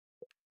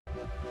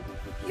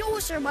Yo,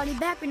 what's up, everybody?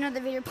 Back with another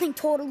video playing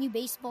Totally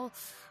Baseball.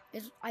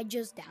 I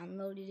just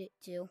downloaded it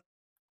too.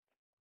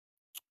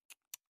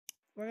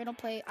 We're gonna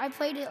play. I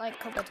played it like a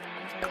couple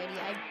times already.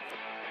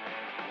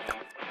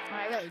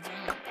 I really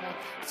didn't play.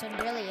 So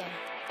really,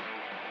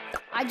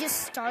 I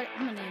just started.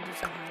 I'm gonna do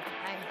some homework.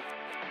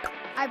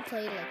 I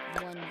played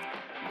like one.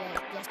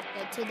 Yes,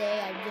 like today.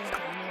 I just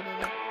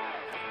downloaded it.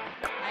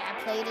 I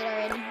played it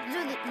already. These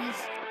are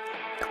these.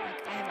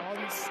 Like I have all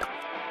these.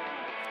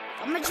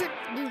 I'm gonna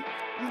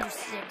do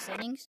 6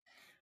 innings.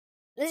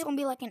 This is gonna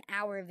be like an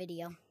hour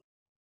video.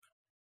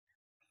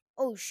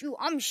 Oh shoot,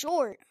 I'm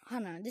short.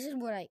 Hold on, this is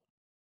what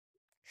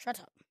shut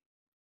up.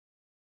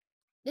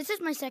 This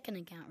is my second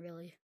account,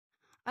 really.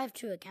 I have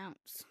 2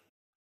 accounts.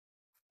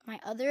 My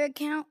other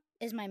account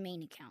is my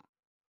main account.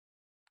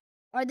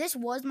 Or this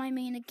was my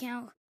main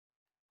account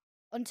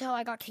until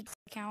I got kicked from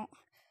the account.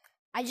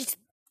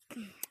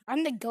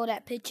 I'm the goat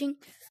at pitching.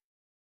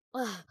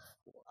 Ugh,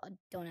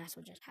 don't ask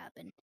what just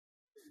happened.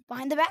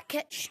 Behind the back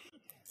catch.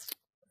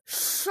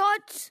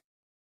 Shut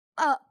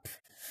up.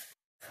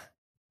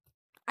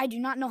 I do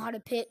not know how to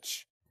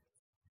pitch.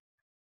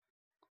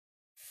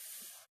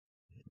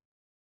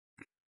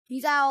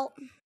 He's out.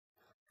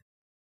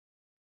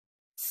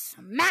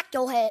 Smack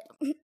your head.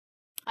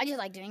 I just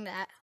like doing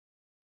that.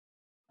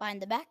 Behind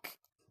the back.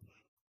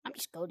 I'm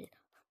just goated.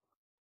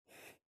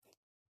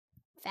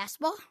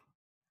 Fastball?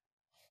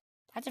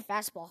 That's a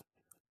fastball.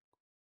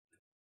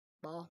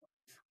 Ball.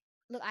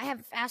 Look, I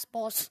have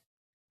fastballs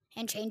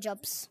and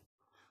change-ups.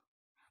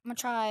 I'm gonna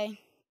try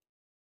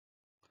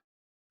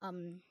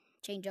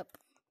change-up.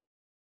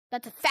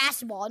 That's a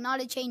fastball,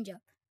 not a change-up.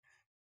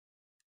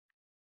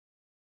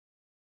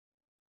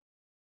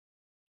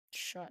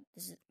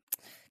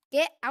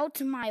 Get out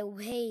of my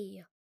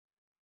way.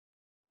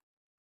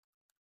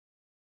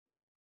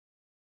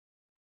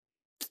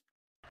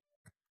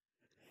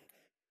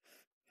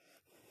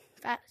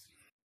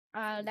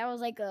 That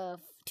was like a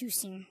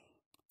 2-seam.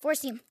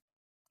 4-seam.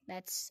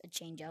 That's a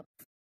change-up.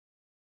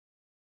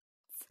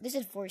 This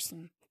is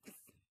 4-seam.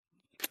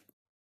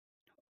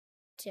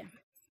 Yeah.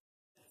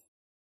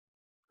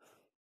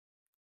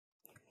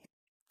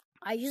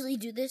 I usually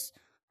do this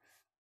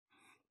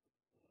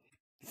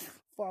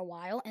for a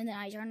while, and then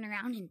I turn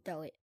around and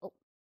throw it. Oh.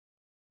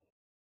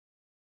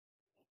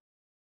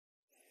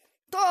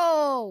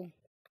 Throw!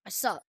 I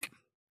suck.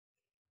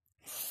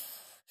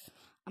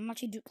 I'm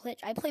actually do glitch.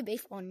 I play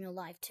baseball in real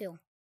life, too.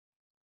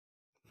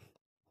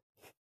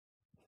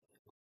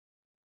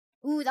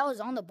 Ooh, that was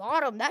on the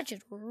bottom. That's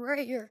just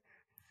rare.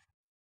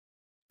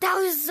 That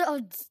was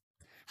a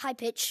high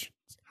pitch.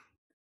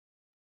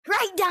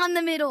 Right down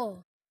the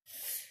middle.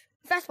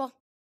 Fastball.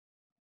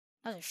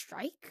 That was a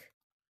strike.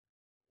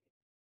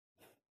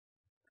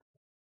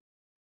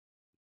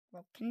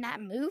 Well, can that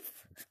move?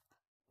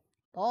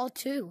 Ball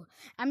 2.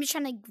 I'm just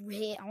trying to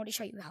hit. I want to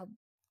show you how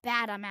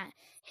bad I'm at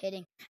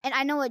hitting. And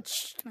I know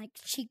it's like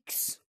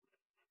cheeks.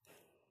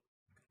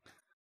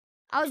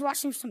 I was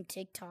watching some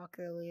TikTok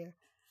earlier.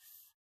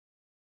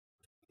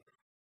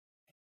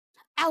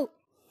 Out.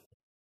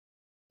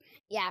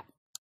 Yeah.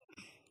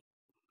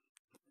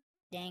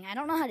 Dang, I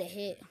don't know how to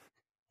hit.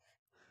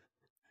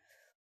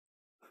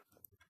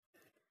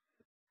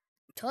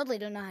 Totally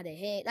don't know how to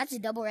hit. That's a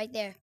double right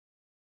there.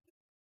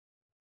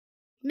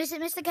 Miss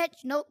it, miss the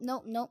catch. Nope.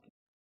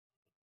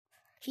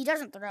 He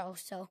doesn't throw,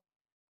 so.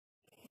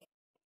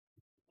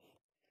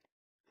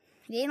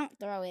 They don't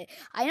throw it.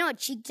 I know a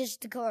cheek just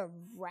to go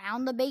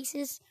around the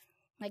bases.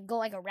 Like, go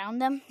like around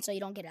them so you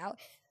don't get out.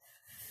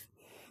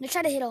 Let's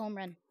try to hit a home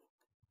run.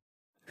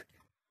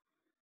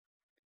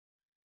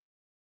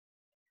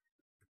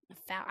 A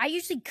foul. I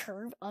usually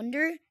curve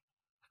under,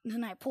 and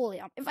then I pull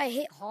it. If I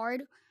hit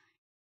hard,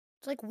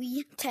 it's like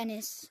Wii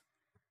tennis.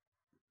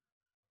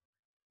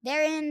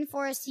 They're in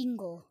for a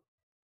single.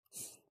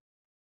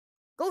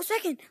 Go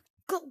second.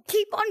 Go.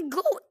 Keep on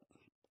going.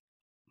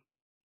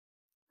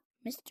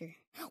 Mister.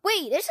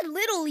 Wait, this is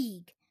Little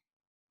League.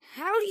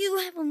 How do you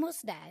have a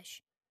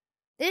mustache?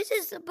 This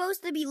is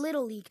supposed to be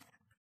Little League.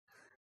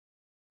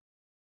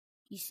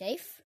 You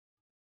safe?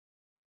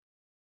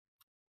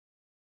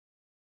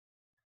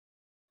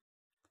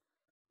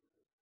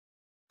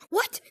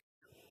 What?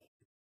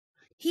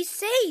 He's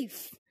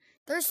safe.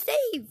 They're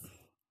safe.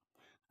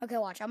 Okay,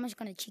 watch. I'm just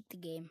going to cheat the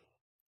game.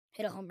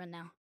 Hit a home run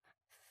now.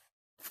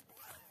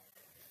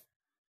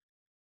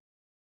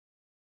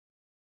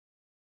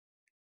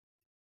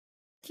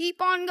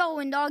 Keep on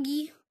going,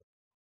 doggy.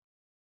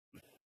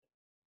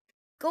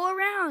 Go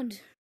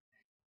around.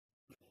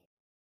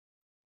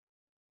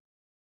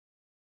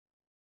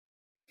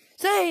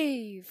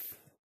 Save.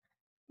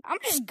 I'm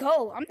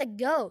the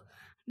go.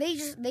 They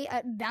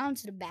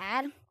bounced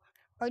bad.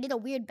 Or did a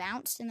weird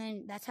bounce, and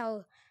then that's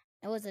how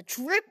it was a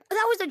trip.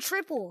 That was a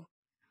triple.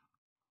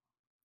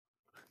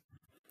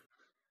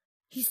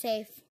 He's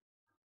safe.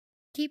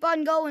 Keep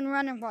on going,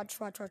 running. Watch.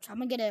 I'm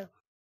gonna get a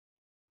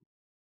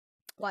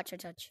watch a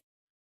touch.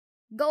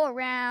 Go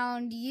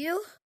around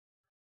you.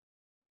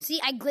 See,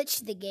 I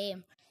glitched the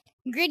game.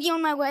 Griddy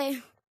on my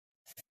way.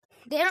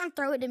 They don't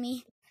throw it to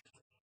me.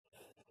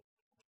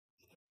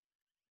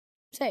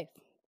 Safe.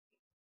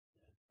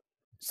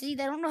 See,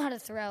 they don't know how to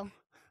throw.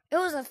 It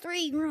was a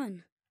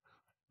 3-run.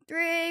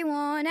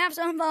 3-1, have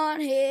some fun,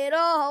 hit a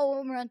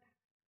home run.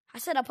 I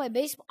said I play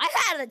baseball. I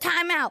had a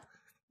timeout.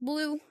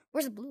 Blue.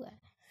 Where's the blue at?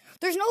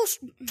 There's no...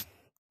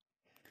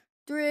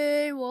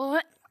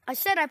 3-1. I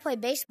said I play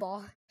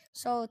baseball.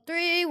 So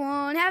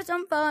 3-1, have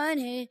some fun,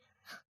 hit.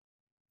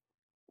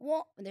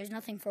 Well, there's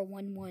nothing for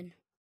 1-1.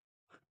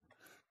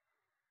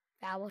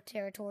 Foul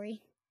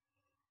territory.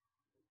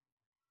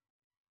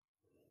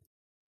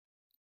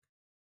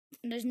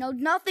 There's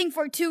nothing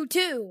for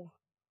 2-2.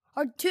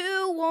 Or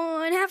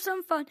 2-1, have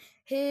some fun.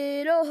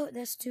 Hit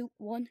that's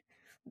 2-1.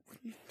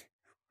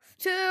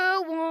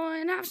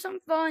 2-1, have some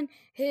fun.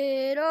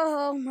 Hit a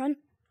home run.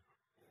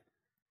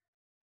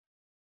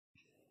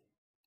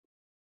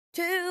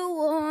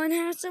 2-1,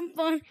 have some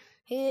fun.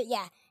 Hit,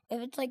 yeah.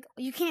 If it's like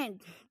you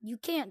can't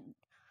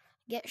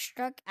get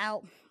struck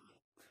out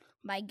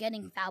by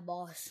getting foul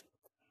balls.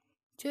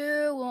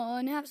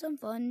 2-1, have some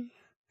fun.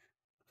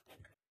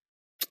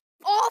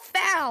 All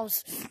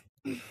fouls.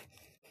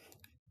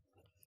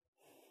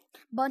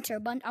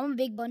 Bunter. I'm a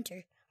big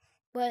bunter.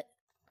 But,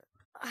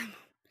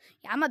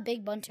 yeah, I'm a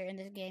big bunter in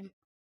this game.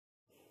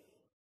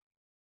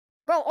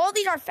 Bro, all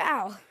these are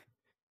foul.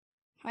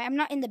 Right, I'm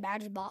not in the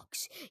batter's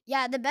box.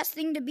 Yeah, the best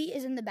thing to be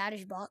is in the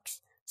batter's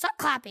box. Stop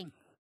clapping.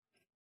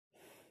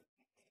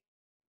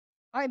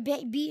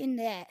 Alright, be in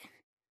that.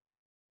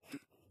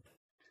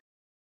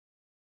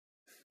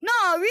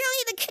 No,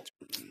 really? The kid.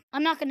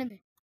 I'm not gonna.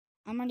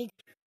 I'm already.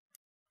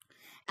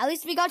 At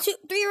least we got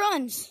 3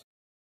 runs.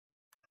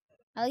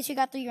 At least we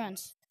got 3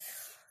 runs.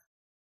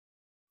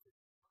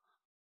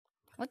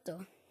 What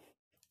the?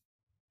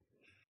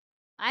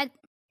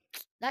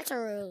 That's a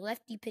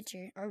lefty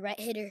pitcher or right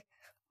hitter.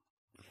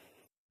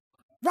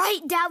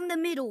 Right down the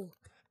middle.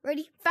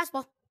 Ready?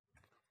 Fastball.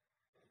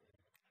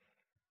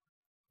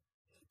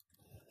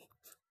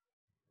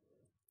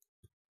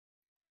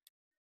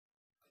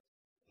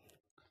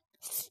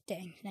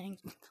 Dang.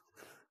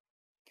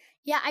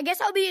 Yeah, I guess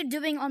I'll be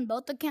doing on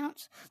both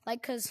accounts.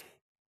 Like, cause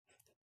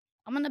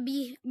I'm gonna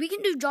be. We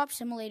can do Drop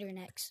Simulator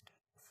next.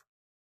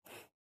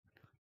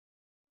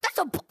 That's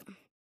a.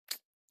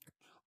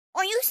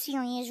 Are you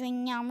serious right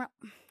now?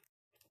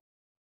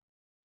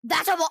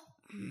 That's a ball.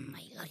 Oh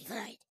my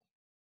God.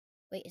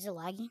 Wait, is it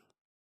lagging?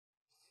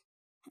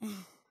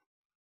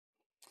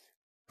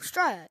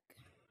 Strike.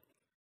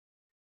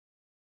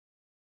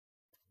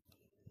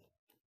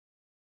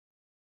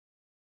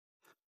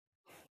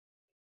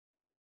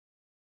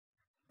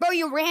 Bro,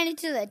 you ran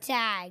into the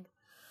tag.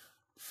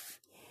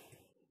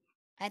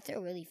 I threw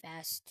really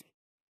fast.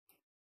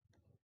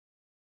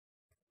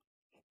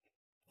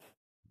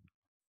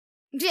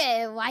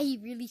 Yeah, why he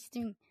really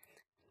threw?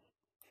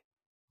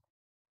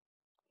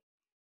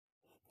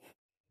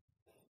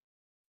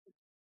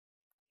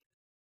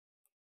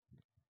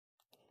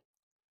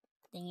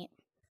 Dang it.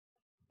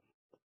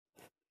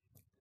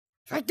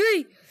 Strike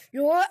 3.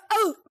 You're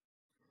out.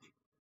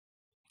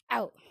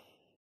 Out.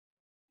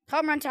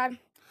 Home run time.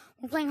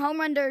 We're playing home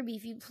run derby.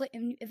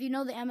 If you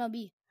know the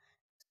MLB,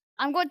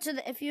 I'm going to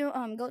the. If you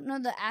go know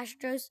the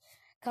Astros,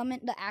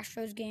 comment the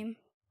Astros game.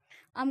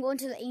 I'm going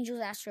to the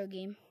Angels-Astro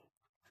game.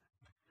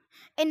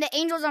 And the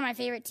Angels are my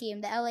favorite team.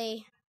 The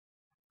LA.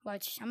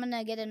 Watch, I'm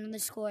gonna get another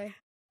score.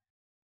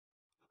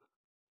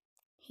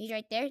 He's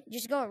right there.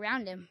 Just go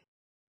around him.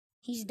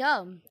 He's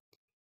dumb.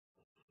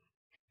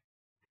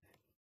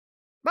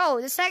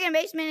 Bro, the second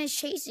baseman is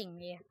chasing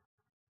me.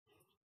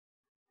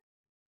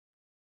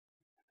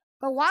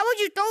 But why would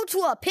you throw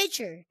to a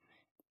pitcher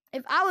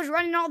if I was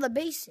running all the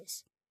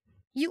bases?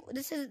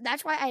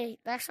 That's why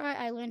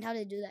I learned how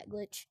to do that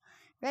glitch.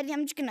 Ready?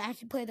 I'm just gonna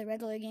actually play the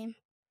regular game.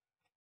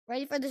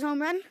 Ready for this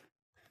home run?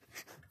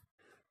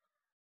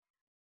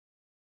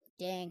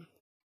 Dang.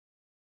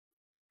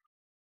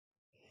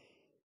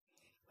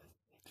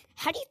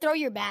 How do you throw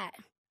your bat?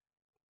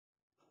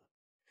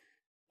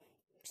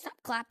 Stop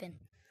clapping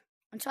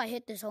until I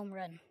hit this home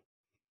run.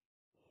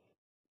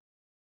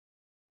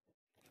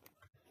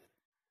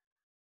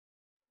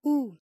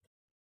 Ooh.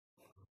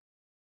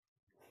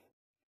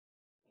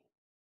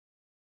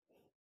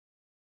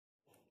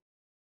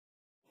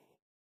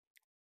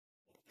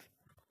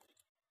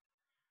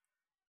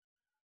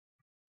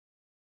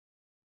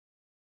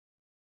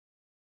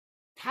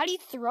 How do you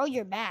throw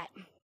your bat?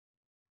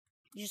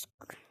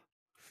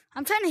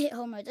 I'm trying to hit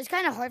home runs. It's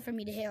kind of hard for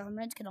me to hit home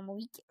runs because I'm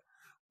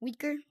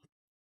weaker.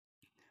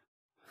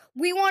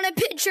 We want a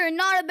pitcher,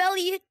 not a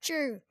belly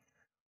hitcher.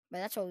 But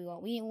that's what we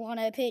want. We want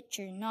a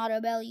pitcher, not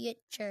a belly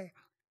hitcher.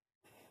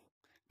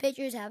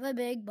 Pitchers have a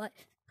big butt.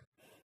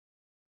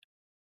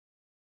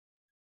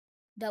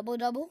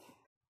 Double.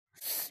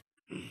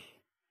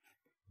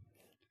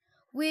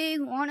 We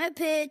want a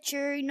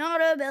pitcher,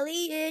 not a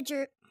belly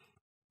hitcher.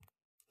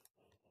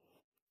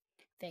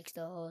 Fix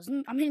those.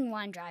 I'm hitting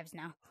line drives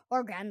now.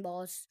 Or ground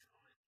balls.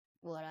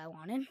 What I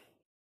wanted.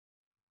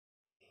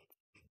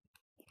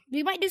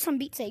 We might do some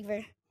Beat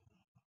Saver.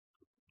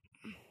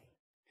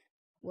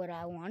 What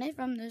I wanted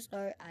from the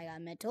start. I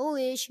got mental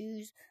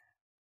issues.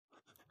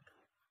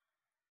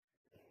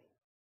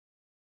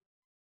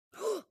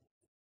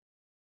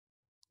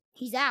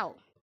 He's out.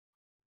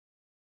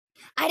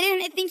 I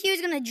didn't think he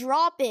was going to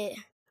drop it.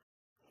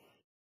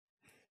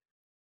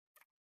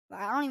 But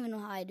I don't even know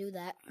how I do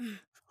that.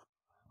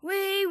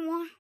 We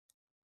won.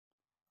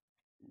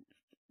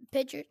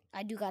 Pitcher.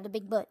 I do got a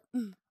big butt.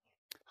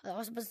 I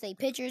was supposed to say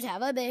pitchers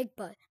have a big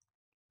butt.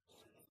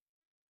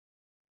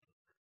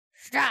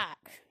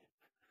 Strike.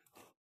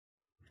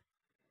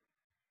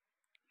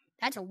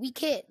 That's a weak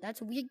hit. That's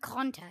a weak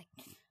contact.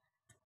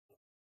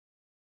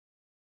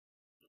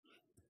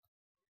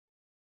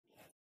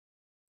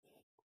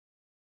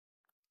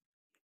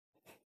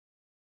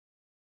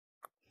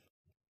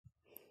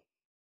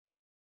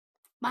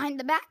 Behind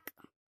the back.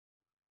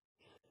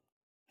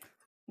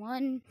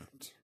 One.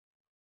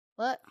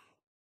 What?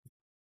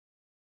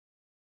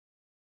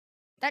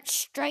 That's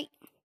straight.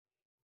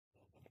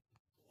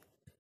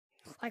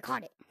 I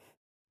caught it.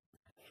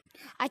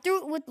 I threw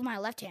it with my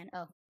left hand.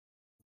 Oh.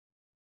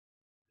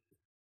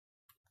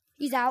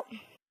 He's out.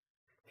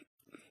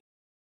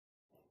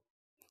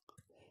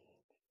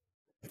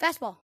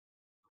 Fastball.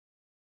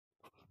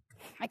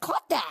 I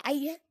caught that.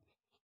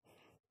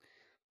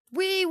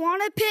 We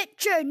want a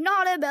pitcher,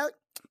 not a belly.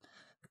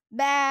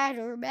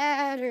 Batter,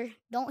 batter.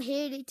 Don't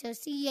hit it to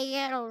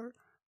Seattle.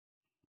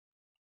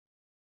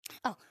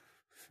 Oh.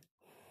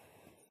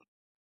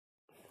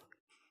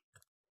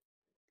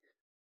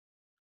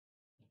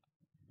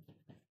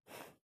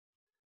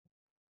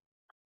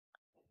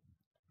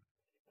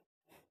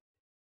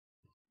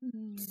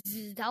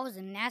 That was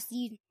a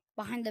nasty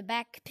behind the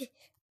back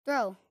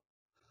throw.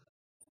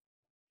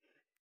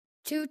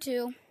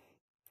 2-2.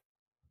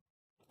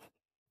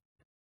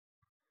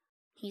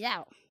 He's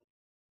out.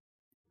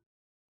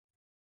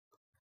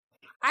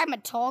 I'm a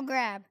tall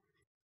grab.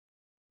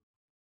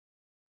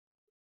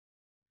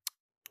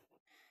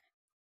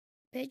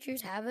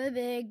 Pitchers have a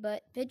big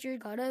butt. Pitcher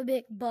got a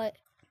big butt.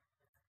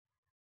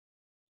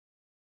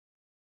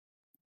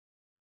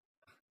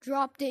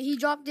 Dropped it. He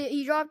dropped it.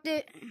 He dropped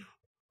it.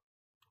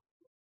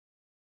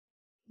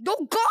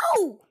 Don't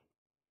go!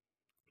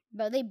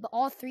 But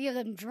all three of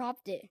them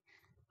dropped it.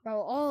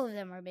 Bro, all of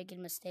them are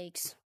making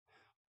mistakes.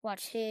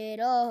 Watch, hit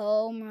a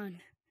home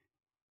run.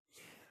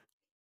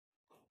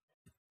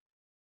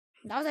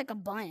 That was like a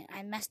bunt.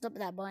 I messed up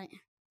that bunt.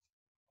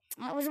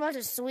 I was about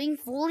to swing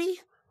fully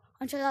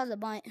until that was a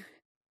bunt.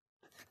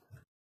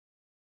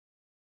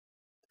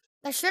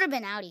 That should have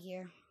been out of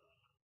here.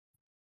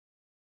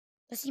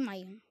 Let's see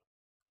my...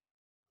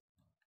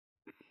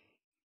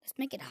 Let's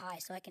make it high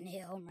so I can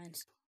hit home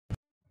runs.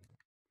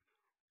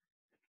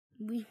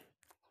 We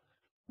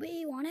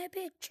want a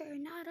pitcher,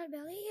 not a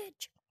belly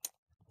itch.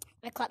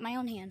 I clapped my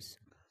own hands.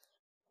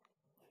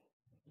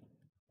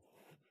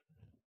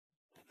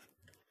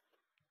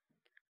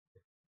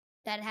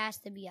 That has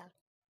to be out.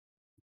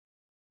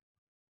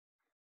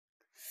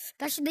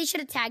 They should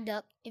have tagged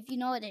up. If you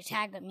know what a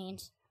tag up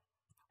means.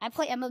 I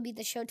play MLB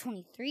The Show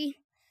 23.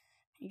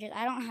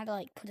 I don't have to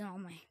like put it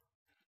on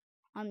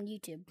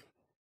YouTube.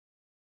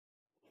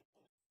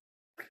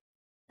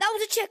 That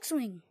was a check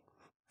swing.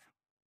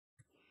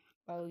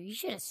 Bro, you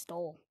should have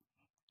stole.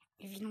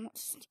 If you don't,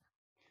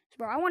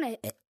 bro, I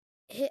want to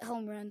hit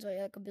home runs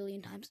like a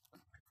billion times.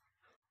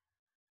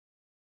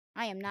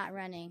 I am not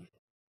running.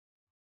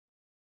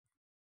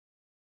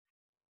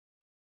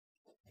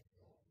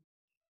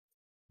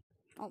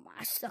 Oh my,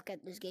 I suck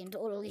at this game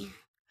totally.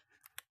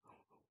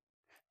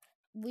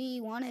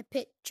 We want a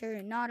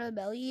pitcher, not a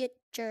belly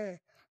itcher.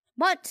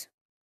 What?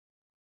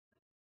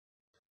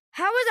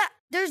 How is that?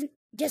 There's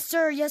yes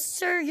sir, yes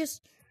sir,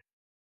 yes.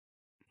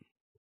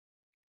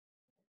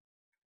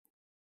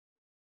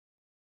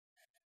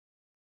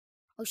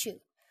 Oh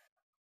shoot.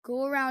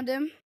 Go around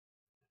him.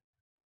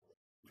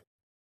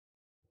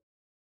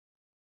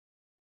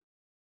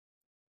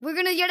 We're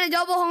gonna get a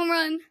double home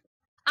run.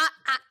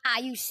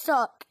 You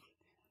suck.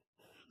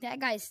 That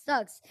guy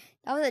sucks.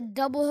 That was a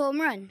double home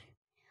run.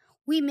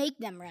 We make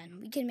them run.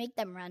 We can make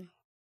them run.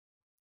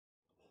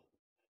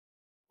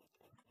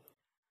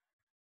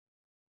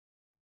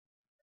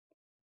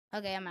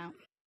 Okay, I'm out.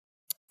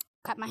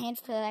 Clap my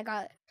hands because I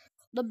got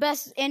the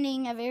best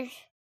inning ever.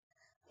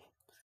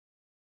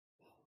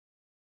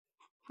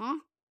 Huh?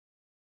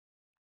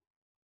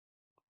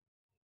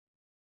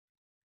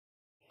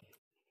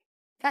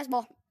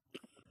 Fastball.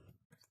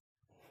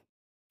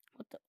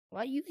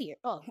 Why are you here?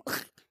 Oh.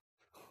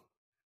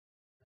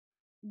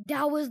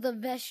 That was the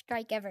best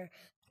strike ever.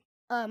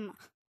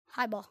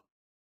 High ball.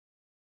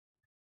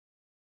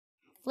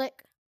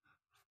 Flick.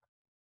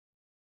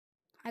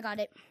 I got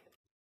it.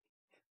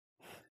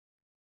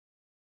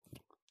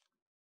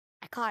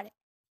 I caught it.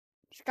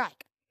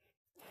 Strike.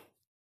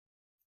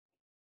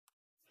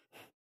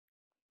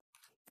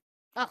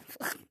 Oh.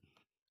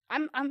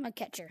 I'm a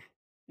catcher.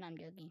 No, I'm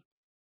joking.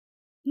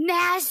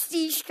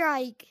 Nasty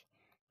strike.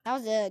 That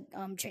was a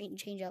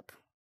change up.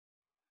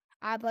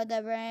 I put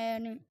the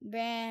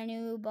brand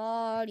new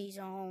bodies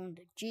on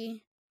the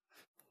G.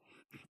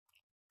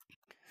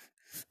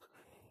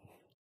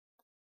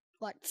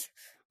 What?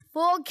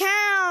 Full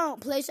count.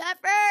 Place at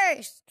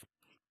first.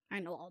 I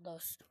know all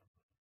those.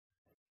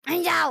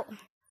 And out.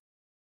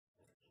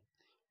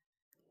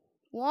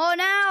 1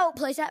 out.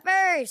 Place at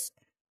first.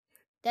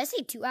 Did I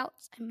say 2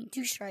 outs? I mean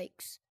 2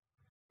 strikes.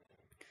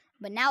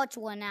 But now it's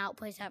 1 out.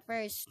 Place at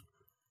first.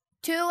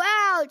 2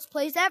 outs.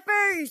 Place at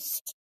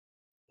first.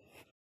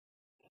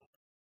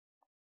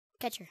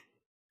 Catcher.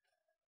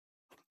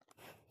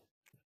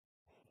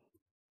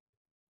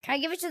 Can I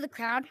give it to the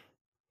crowd?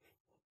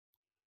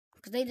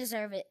 Because they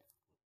deserve it.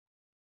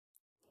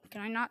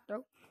 Can I not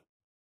throw?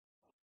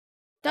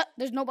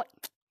 There's nobody.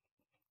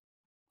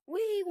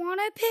 We want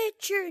a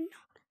pitcher,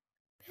 not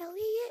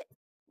Elliott.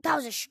 That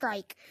was a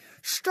strike.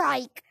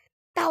 Strike.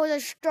 That was a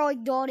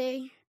strike,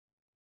 Dottie.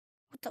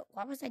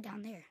 Why was I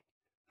down there?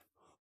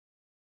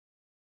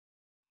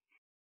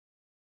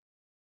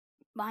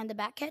 Behind the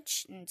back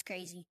catch? And it's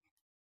crazy.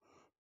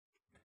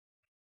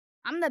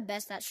 I'm the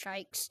best at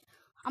strikes.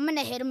 I'm going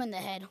to hit him in the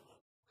head.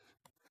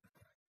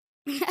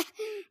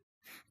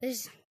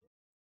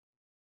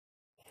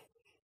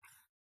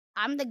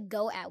 I'm the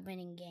GOAT at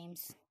winning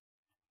games.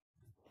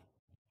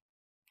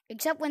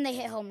 Except when they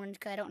hit home runs,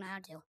 because I don't know how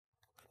to.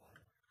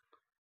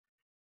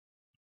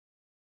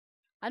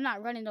 I'm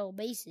not running no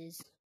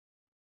bases.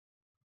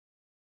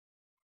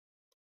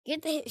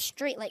 Get the hit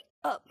straight, like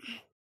up.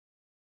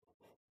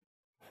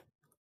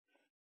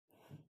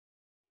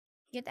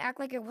 You have to act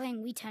like you're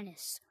playing Wii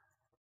tennis.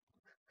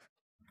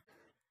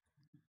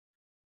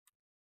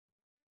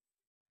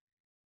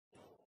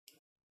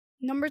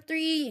 Number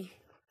 3.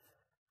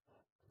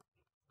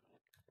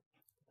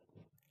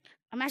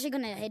 I'm actually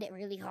going to hit it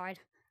really hard.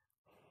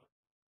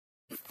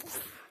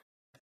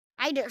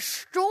 I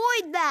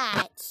destroyed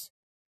that.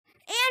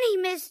 And he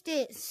missed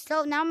it.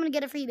 So now I'm going to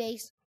get a free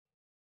base.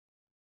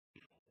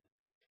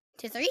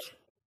 2-3.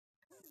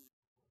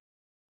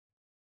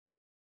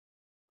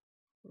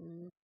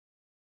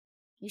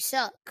 You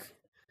suck.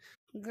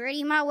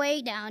 Gritty my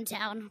way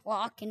downtown,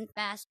 walking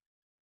fast.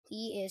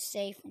 He is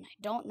safe, and I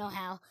don't know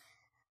how.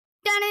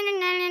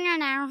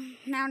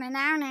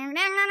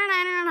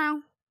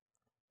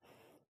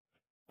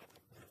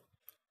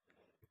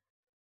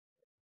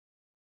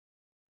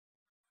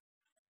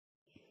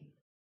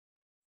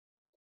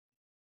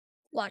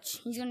 Watch,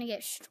 he's gonna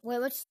get. Wait,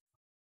 what's.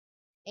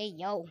 Hey,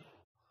 yo.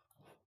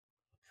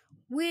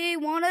 We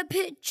want a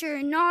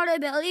pitcher, not a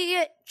belly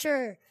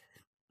itcher.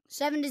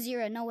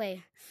 7-0, no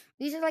way.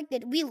 These are like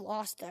we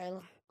lost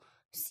our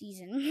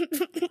season.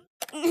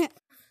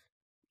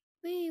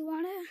 We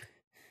want a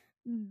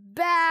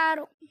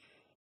battle.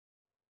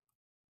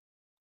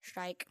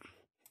 Strike.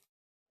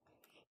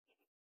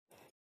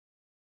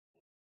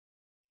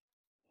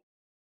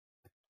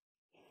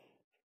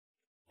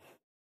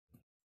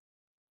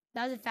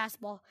 That was a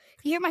fastball.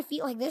 If you hear my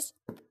feet like this,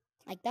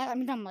 like that, I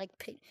mean I'm like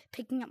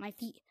picking up my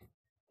feet.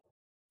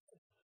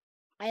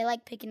 I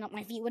like picking up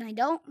my feet. When I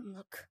don't,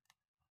 look,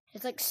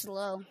 it's like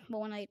slow. But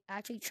when I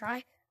actually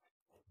try,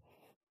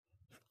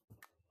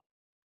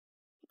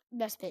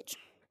 best pitch.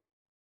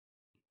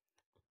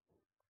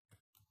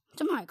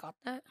 Somehow I got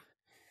that.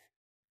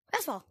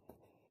 Fastball.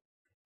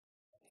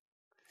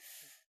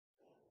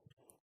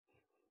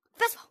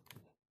 Fastball.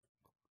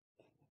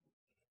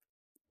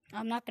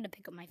 I'm not gonna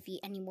pick up my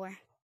feet anymore.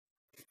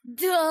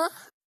 Duh.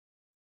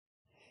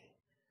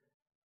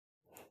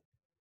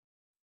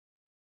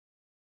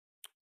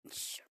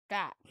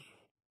 That.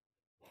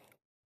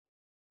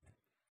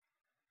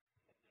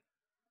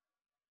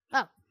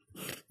 Oh.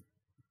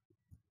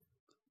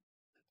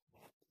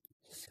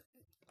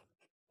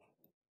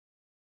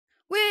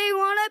 We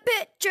want a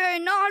pitcher,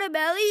 not a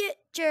belly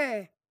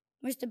itcher.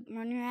 Where's the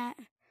runner at?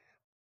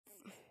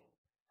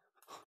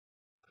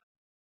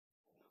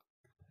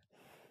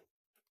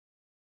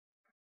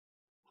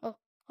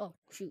 Oh,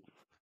 shoot.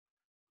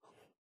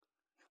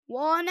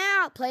 1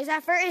 out. Plays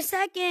that for a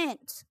second.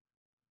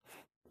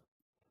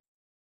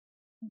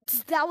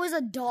 That was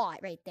a dot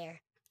right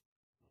there.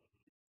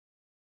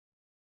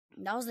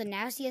 That was the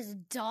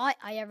nastiest dot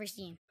I ever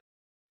seen.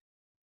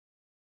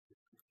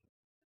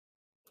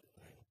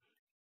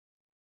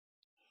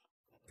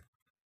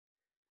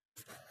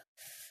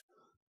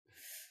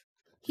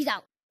 He's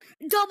out.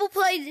 Double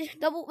play.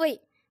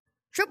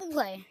 Triple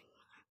play.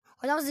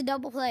 Oh, that was a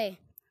double play.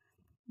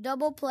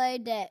 Double play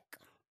deck.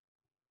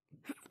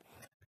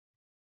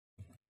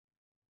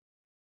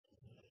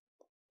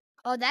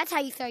 Oh, that's how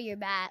you throw your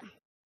bat.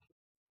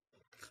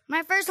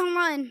 My first home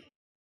run.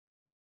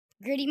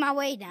 Gritty my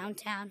way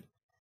downtown.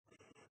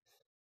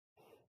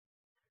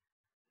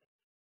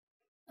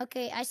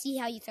 Okay, I see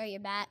how you throw your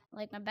bat.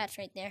 Like my bat's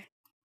right there.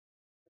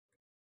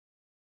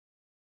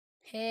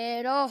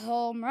 Hit a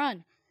home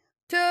run.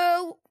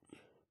 2.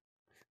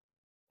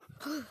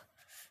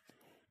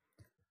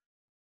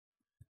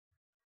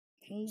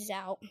 He's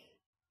out.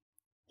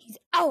 He's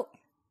out.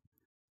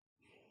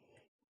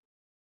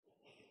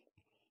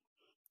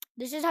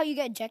 This is how you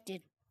get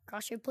ejected.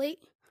 Cross your plate.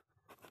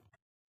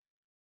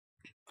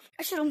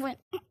 I should have went.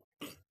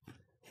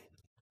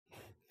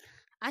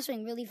 I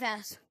swing really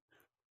fast.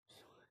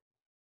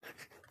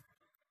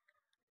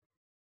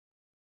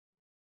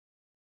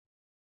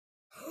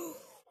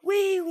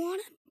 We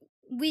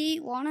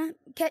want a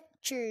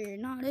catcher,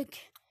 not a.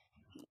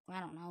 I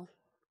don't know.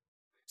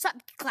 Stop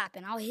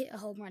clapping. I'll hit a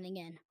home run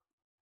again.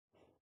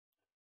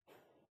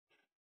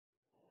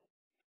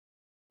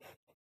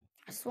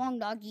 I swung,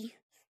 doggy.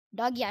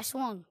 Doggy, I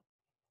swung.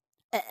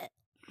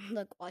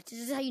 Look, watch. This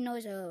is how you know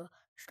it's a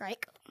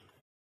strike.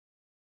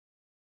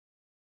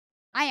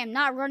 I am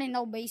not running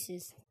no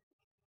bases.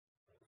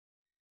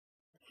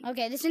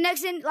 Okay, this is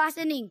the last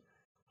inning.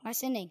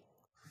 Last inning.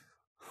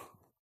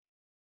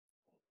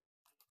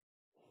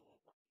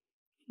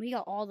 We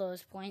got all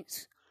those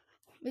points.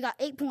 We got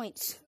 8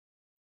 points.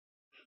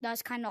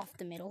 That's kind of off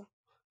the middle.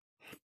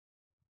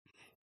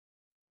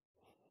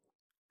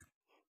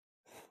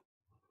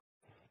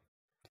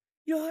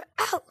 You're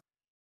out.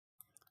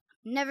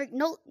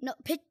 No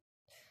pitch.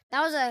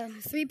 That was a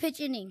 3-pitch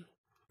inning.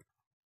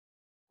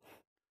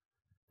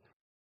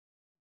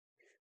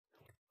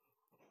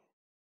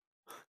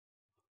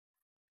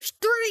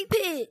 Three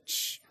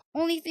pitch.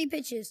 Only 3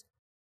 pitches.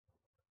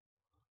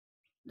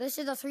 This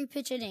is a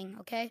 3-pitch inning,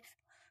 okay?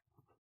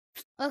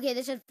 Okay,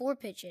 this is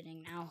 4-pitch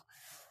inning now.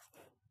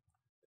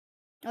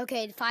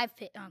 Okay, 5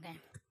 pitch. Okay.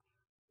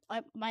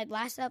 My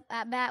last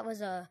at bat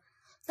was that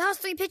was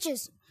 3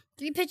 pitches.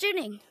 3-pitch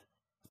inning.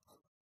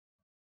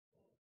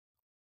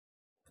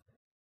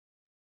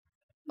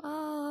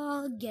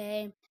 Ball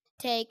game.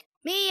 Take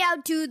me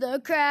out to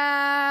the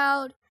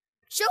crowd.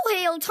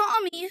 Shohei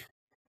Ohtani.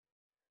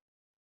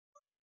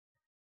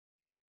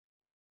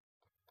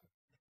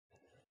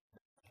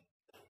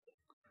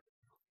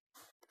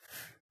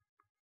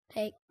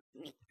 Take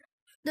me to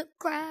the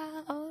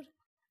crowd.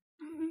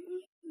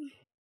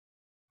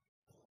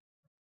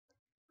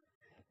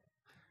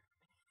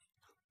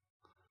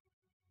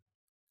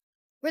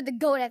 We're the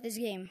GOAT at this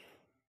game.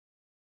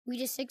 We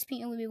just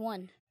 6P and we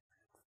won.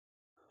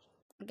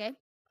 Okay?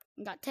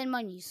 We got 10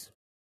 monies.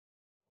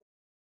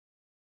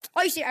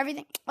 Oh, you see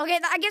everything? Okay,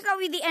 I guess that'll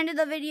be the end of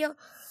the video.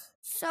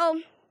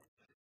 So,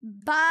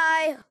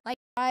 bye. Like,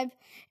 subscribe,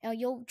 and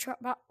you'll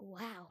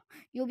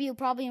be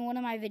probably in one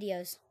of my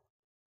videos.